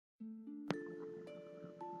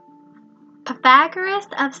Pythagoras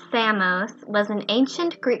of Samos was an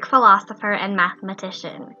ancient Greek philosopher and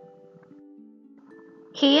mathematician.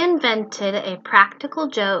 He invented a practical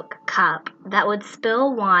joke cup that would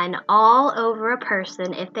spill wine all over a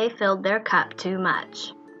person if they filled their cup too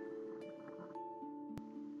much.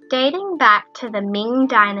 Dating back to the Ming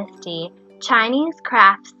dynasty, Chinese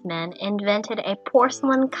craftsmen invented a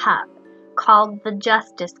porcelain cup called the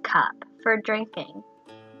Justice Cup for drinking.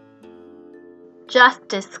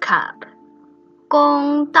 Justice Cup.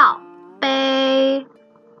 公道杯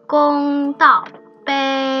公道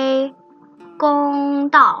杯公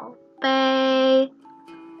道杯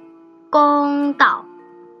公道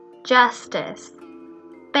Justice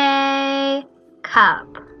杯 Cup.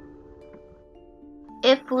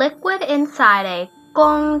 If liquid inside a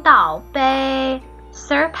公道杯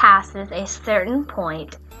surpasses a certain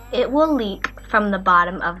point, it will leak from the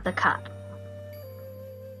bottom of the cup.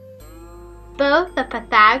 Both the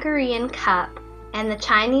Pythagorean cup and the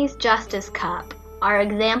Chinese Justice Cup are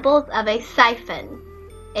examples of a siphon.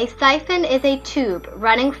 A siphon is a tube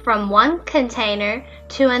running from one container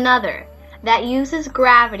to another that uses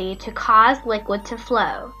gravity to cause liquid to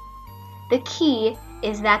flow. The key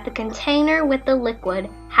is that the container with the liquid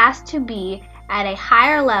has to be at a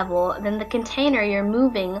higher level than the container you're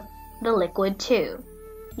moving the liquid to.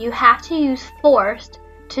 You have to use force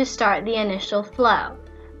to start the initial flow,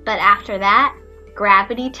 but after that,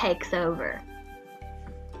 gravity takes over.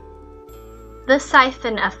 The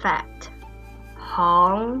siphon effect.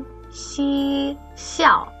 虹吸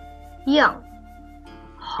效应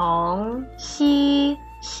虹吸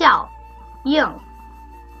效应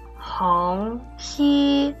虹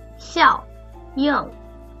吸效应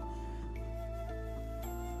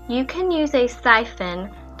You can use a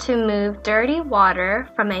siphon to move dirty water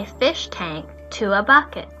from a fish tank to a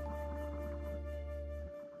bucket.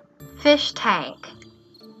 Fish tank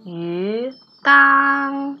鱼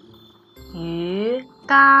缸鱼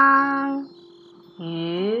缸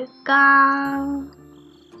鱼缸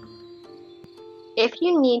If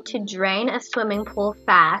you need to drain a swimming pool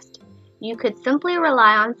fast, you could simply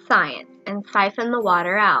rely on science and siphon the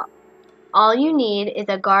water out. All you need is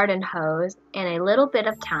a garden hose and a little bit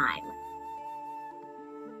of time.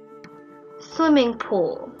 Swimming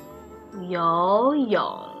pool 游泳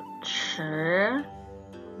池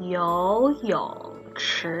游泳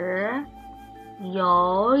池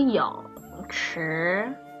游泳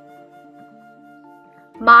池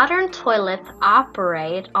Modern toilets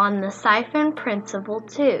operate on the siphon principle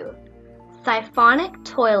too. Siphonic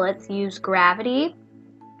toilets use gravity,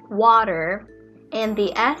 water, and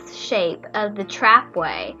the S shape of the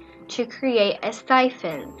trapway to create a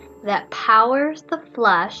siphon that powers the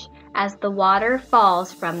flush as the water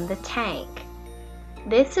falls from the tank.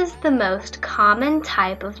 This is the most common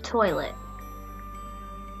type of toilet.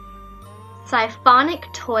 Siphonic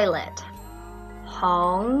toilet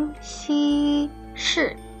虹吸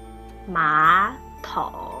式马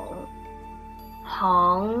桶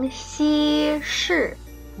虹吸式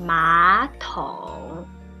马桶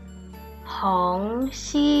虹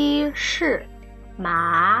吸式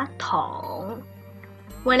马桶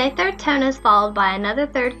When a third tone is followed by another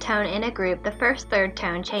third tone in a group, the first third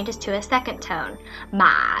tone changes to a second tone.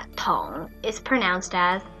 马桶 is pronounced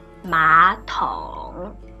as 马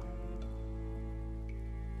桶